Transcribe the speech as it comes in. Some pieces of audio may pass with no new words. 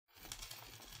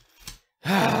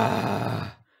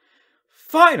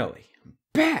Finally, I'm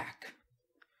back.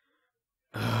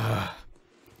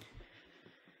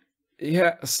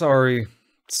 Yeah, sorry.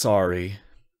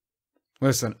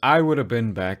 Listen, I would have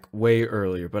been back way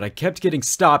earlier, but I kept getting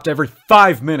stopped every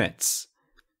 5 minutes.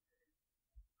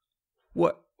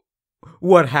 What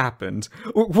happened?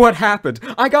 What happened?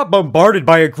 I got bombarded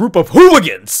by a group of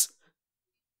hooligans!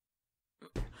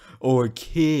 Or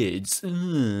kids.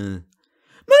 Mommy,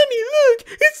 look!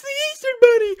 It's the Easter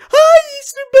Bunny! Hi,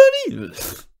 Easter Bunny!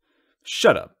 Ugh.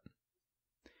 Shut up.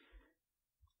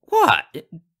 What?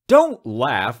 Don't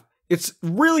laugh. It's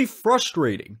really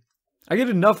frustrating. I get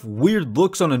enough weird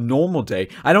looks on a normal day.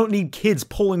 I don't need kids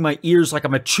pulling my ears like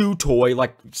I'm a chew toy,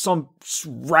 like some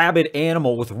rabid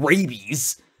animal with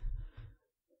rabies.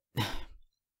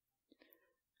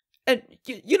 And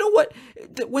you know what?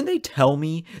 When they tell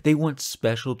me they want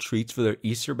special treats for their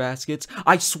Easter baskets,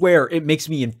 I swear it makes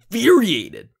me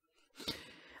infuriated.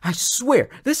 I swear,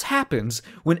 this happens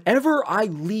whenever I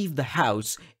leave the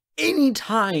house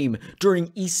anytime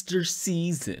during Easter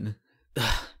season.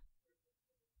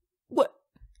 What?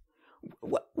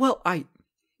 Well,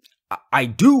 I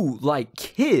do like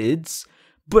kids,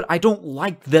 but I don't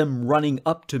like them running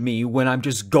up to me when I'm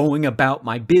just going about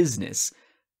my business.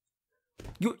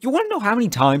 You want to know how many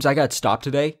times I got stopped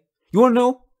today? You want to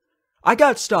know? I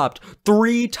got stopped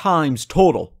 3 times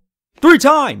total. 3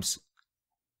 times!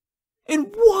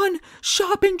 In one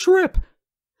shopping trip!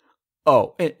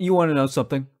 Oh, and you want to know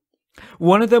something?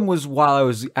 One of them was while I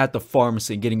was at the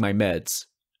pharmacy getting my meds.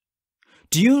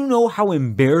 Do you know how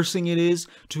embarrassing it is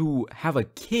to have a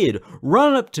kid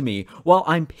run up to me while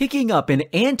I'm picking up an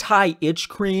anti-itch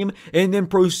cream and then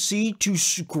proceed to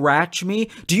scratch me?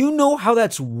 Do you know how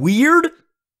that's weird?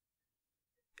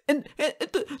 And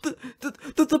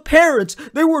the parents,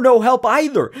 they were no help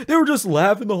either. They were just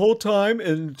laughing the whole time,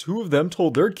 and 2 of them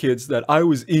told their kids that I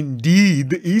was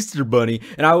indeed the Easter Bunny,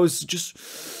 and I was just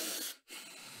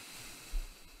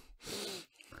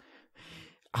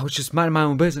minding my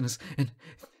own business, and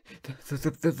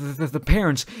the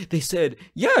parents, they said,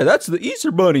 yeah, that's the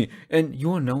Easter Bunny. And you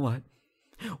want to know what?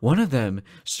 One of them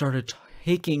started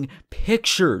taking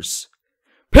pictures.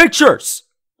 Pictures!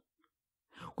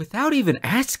 Without even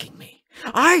asking me.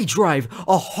 I drive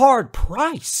a hard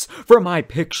price for my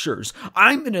pictures.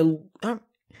 I'm an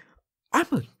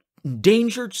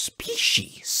endangered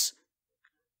species.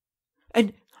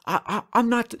 And I'm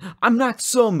not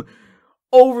some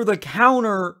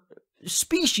over-the-counter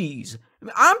species.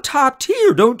 I'm top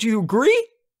tier, don't you agree?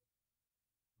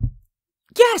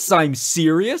 Yes, I'm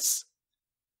serious.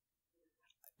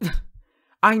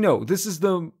 I know, this is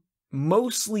the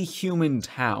mostly human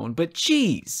town, but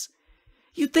geez,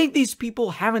 you'd think these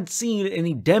people haven't seen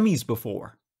any demis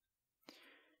before.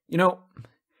 You know,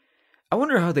 I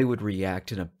wonder how they would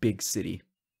react in a big city.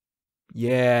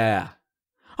 Yeah,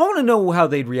 I want to know how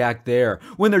they'd react there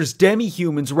when there's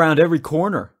demi-humans around every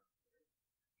corner.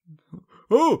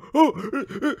 Oh,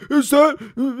 is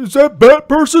that Bat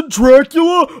Person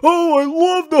Dracula? Oh, I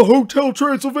love the Hotel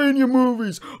Transylvania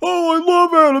movies. Oh, I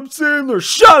love Adam Sandler.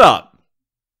 Shut up!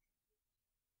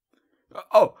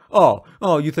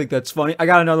 Oh, you think that's funny? I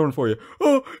got another one for you.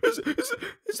 Oh, is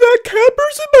that Cat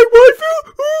Person my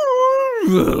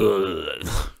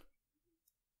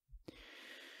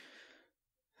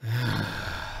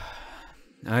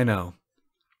waifu?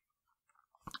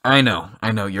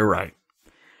 I know, you're right.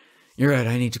 You're right,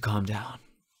 I need to calm down.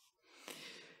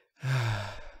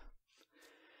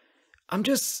 I'm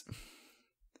just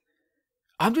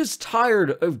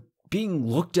tired of being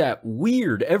looked at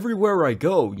weird everywhere I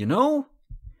go, you know?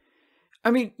 I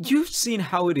mean, you've seen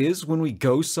how it is when we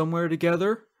go somewhere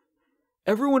together.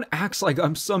 Everyone acts like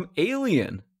I'm some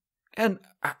alien. And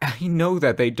I know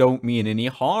that they don't mean any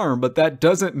harm, but that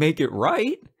doesn't make it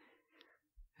right.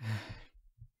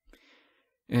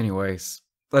 Anyways,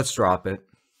 let's drop it.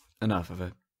 Enough of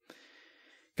it.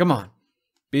 Come on,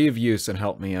 be of use and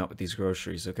help me out with these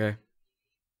groceries, okay?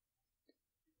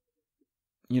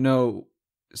 You know,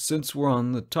 since we're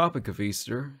on the topic of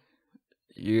Easter,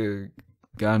 you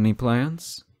got any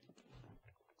plans?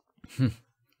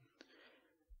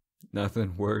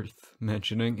 Nothing worth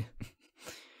mentioning?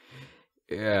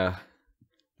 Yeah,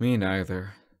 me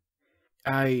neither.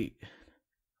 I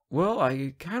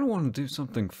kind of want to do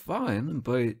something fun,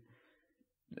 but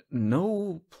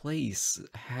no place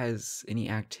has any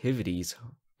activities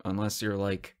unless you're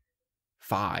like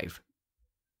 5.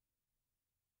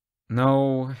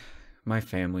 No, my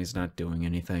family's not doing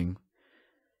anything.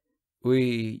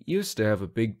 We used to have a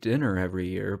big dinner every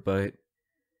year, but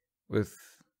with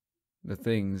the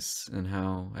things and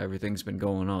how everything's been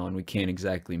going on, we can't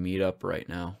exactly meet up right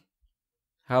now.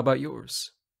 How about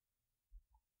yours?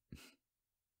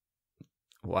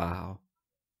 Wow.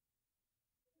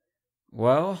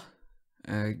 Well,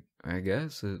 I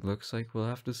guess it looks like we'll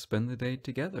have to spend the day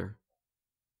together.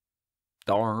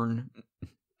 Darn.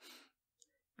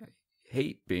 I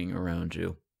hate being around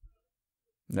you.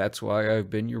 That's why I've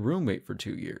been your roommate for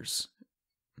 2 years.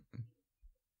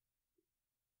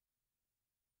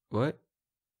 What?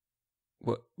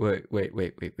 What?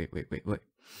 Wait.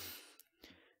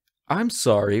 I'm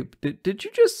sorry. Did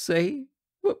you just say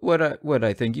what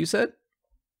I think you said?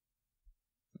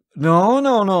 No,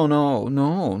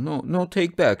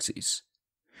 take backsies.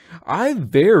 I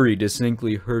very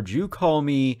distinctly heard you call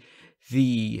me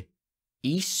the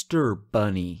Easter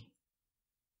Bunny.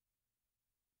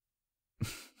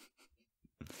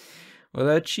 Well,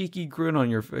 that cheeky grin on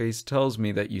your face tells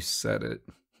me that you said it.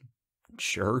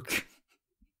 Jerk.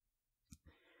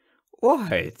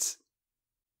 What?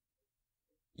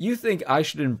 You think I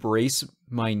should embrace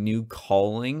my new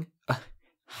calling?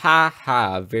 Ha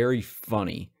ha, very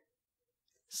funny.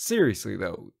 Seriously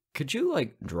though, could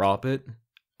you drop it?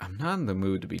 I'm not in the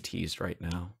mood to be teased right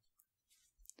now.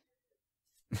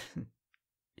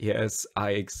 Yes, I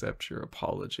accept your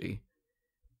apology.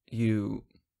 You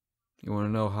want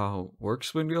to know how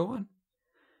work's been going?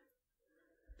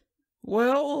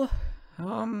 Well,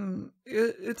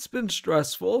 it's been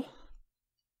stressful.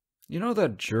 You know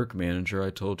that jerk manager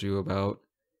I told you about?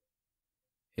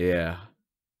 Yeah,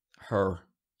 her.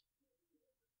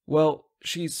 Well,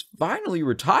 she's finally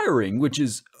retiring, which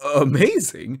is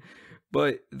amazing,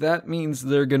 but that means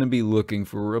they're going to be looking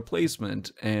for a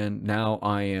replacement, and now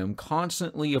I am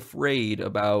constantly afraid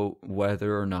about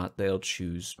whether or not they'll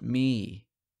choose me.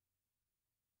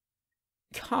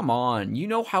 Come on, you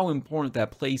know how important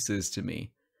that place is to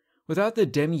me. Without the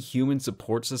Demi-Human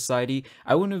Support Society,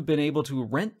 I wouldn't have been able to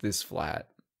rent this flat.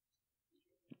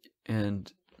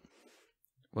 And,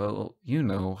 well, you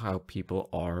know how people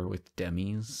are with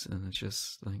demis, and it's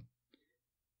just like...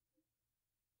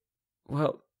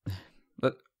 Well,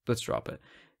 let's drop it.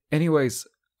 Anyways,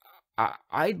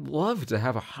 I'd love to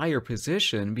have a higher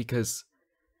position because,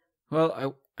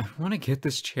 well, I want to get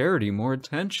this charity more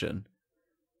attention.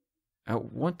 I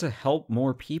want to help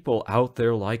more people out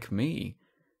there like me.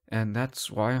 And that's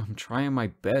why I'm trying my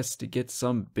best to get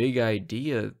some big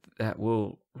idea that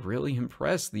will really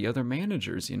impress the other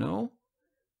managers, you know?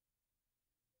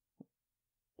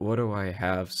 What do I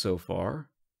have so far?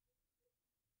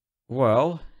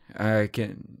 Well, I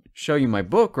can show you my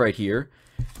book right here.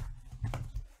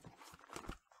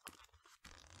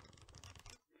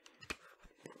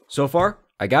 So far,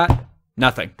 I got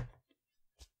nothing.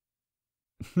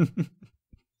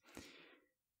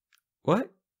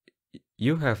 What?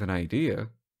 You have an idea?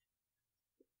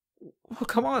 Well,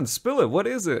 come on, spill it. What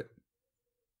is it?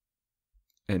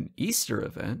 An Easter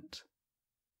event?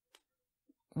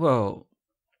 Well,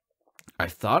 I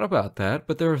thought about that,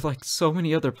 but there are so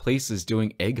many other places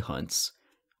doing egg hunts.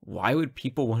 Why would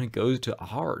people want to go to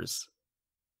ours?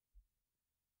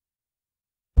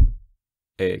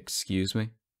 Excuse me?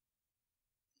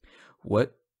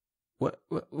 What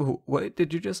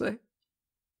did you just say?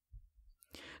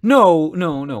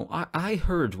 No. I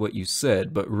heard what you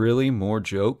said, but really, more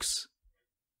jokes?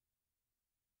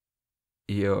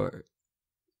 You're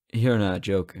not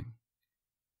joking.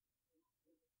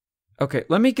 Okay,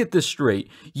 let me get this straight.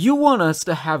 You want us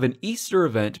to have an Easter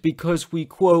event because we,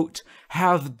 quote,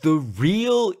 have the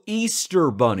real Easter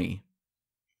bunny.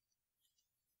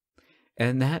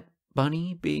 And that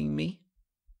bunny being me?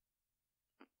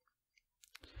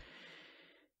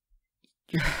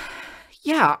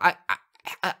 Yeah,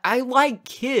 I like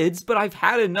kids, but I've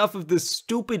had enough of this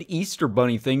stupid Easter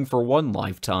bunny thing for one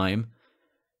lifetime.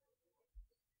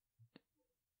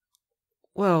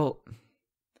 Well,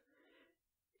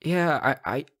 yeah,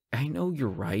 I know you're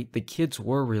right. The kids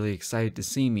were really excited to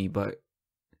see me, but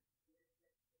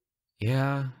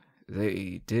yeah,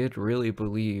 they did really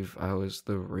believe I was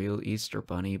the real Easter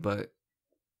bunny, but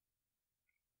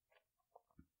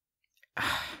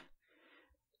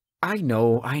I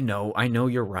know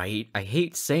you're right. I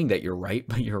hate saying that you're right,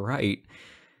 but you're right.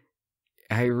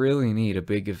 I really need a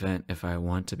big event if I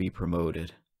want to be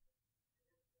promoted.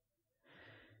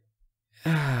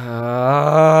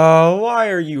 Why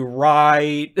are you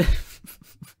right?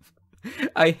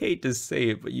 I hate to say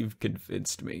it, but you've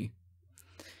convinced me.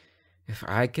 If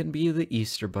I can be the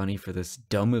Easter bunny for this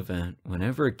dumb event,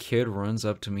 whenever a kid runs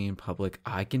up to me in public,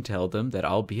 I can tell them that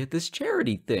I'll be at this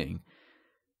charity thing.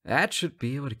 That should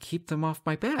be able to keep them off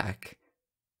my back.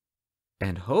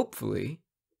 And hopefully,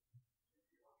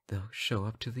 they'll show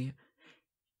up to the...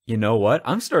 You know what?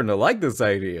 I'm starting to like this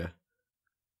idea.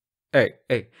 Hey,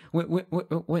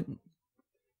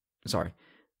 sorry.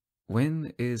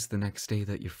 When is the next day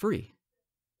that you're free?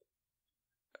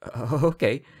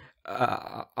 Okay.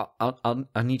 I'll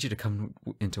need you to come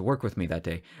into work with me that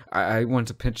day. I want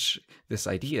to pitch this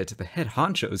idea to the head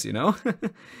honchos, you know?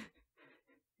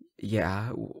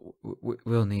 Yeah,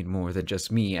 we'll need more than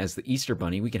just me as the Easter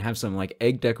Bunny. We can have some like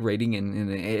egg decorating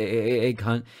and egg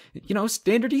hunt, you know,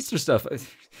 standard Easter stuff.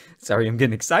 Sorry, I'm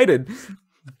getting excited.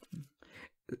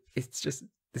 It's just,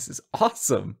 this is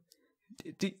awesome.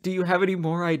 Do you have any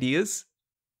more ideas?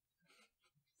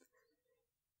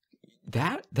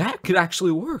 That could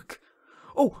actually work.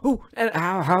 Oh, and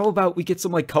how about we get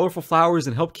some like colorful flowers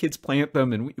and help kids plant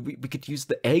them, and we could use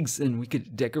the eggs and we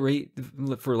could decorate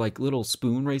for like little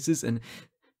spoon races and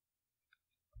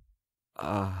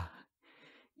uh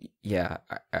yeah,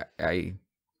 I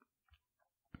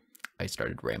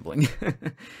started rambling.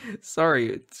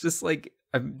 Sorry, it's just like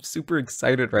I'm super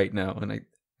excited right now, and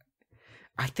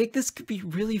I think this could be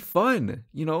really fun,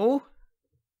 you know?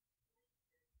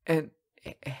 And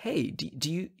hey, do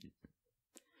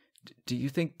you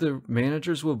think the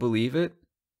managers will believe it?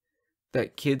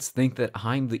 That kids think that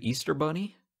I'm the Easter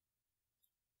Bunny?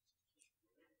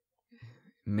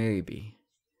 Maybe.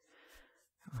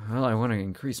 Well, I want to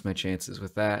increase my chances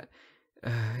with that.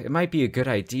 It might be a good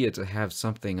idea to have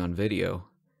something on video.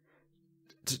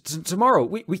 Tomorrow,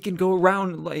 we can go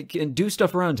around, like, and do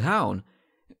stuff around town.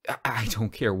 I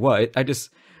don't care what. I just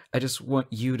want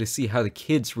you to see how the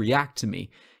kids react to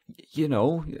me. You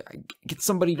know, get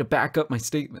somebody to back up my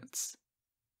statements.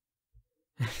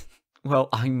 Well,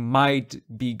 I might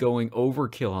be going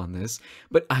overkill on this,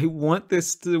 but I want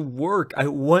this to work. I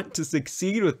want to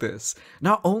succeed with this.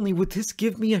 Not only would this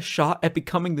give me a shot at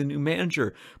becoming the new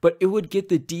manager, but it would get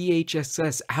the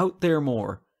DHSS out there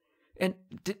more. And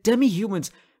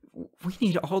demi-humans, we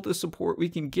need all the support we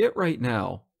can get right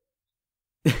now.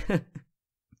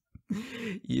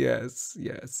 Yes.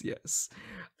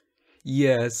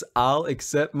 Yes, I'll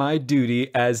accept my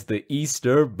duty as the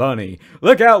Easter Bunny.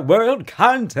 Look out, world!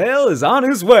 Cottontail is on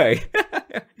his way!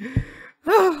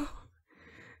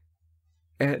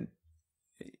 And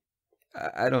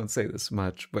I don't say this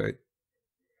much, but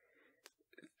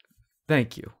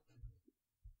thank you.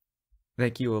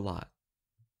 Thank you a lot.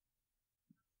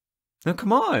 Now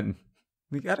come on!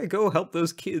 We gotta go help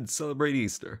those kids celebrate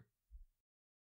Easter.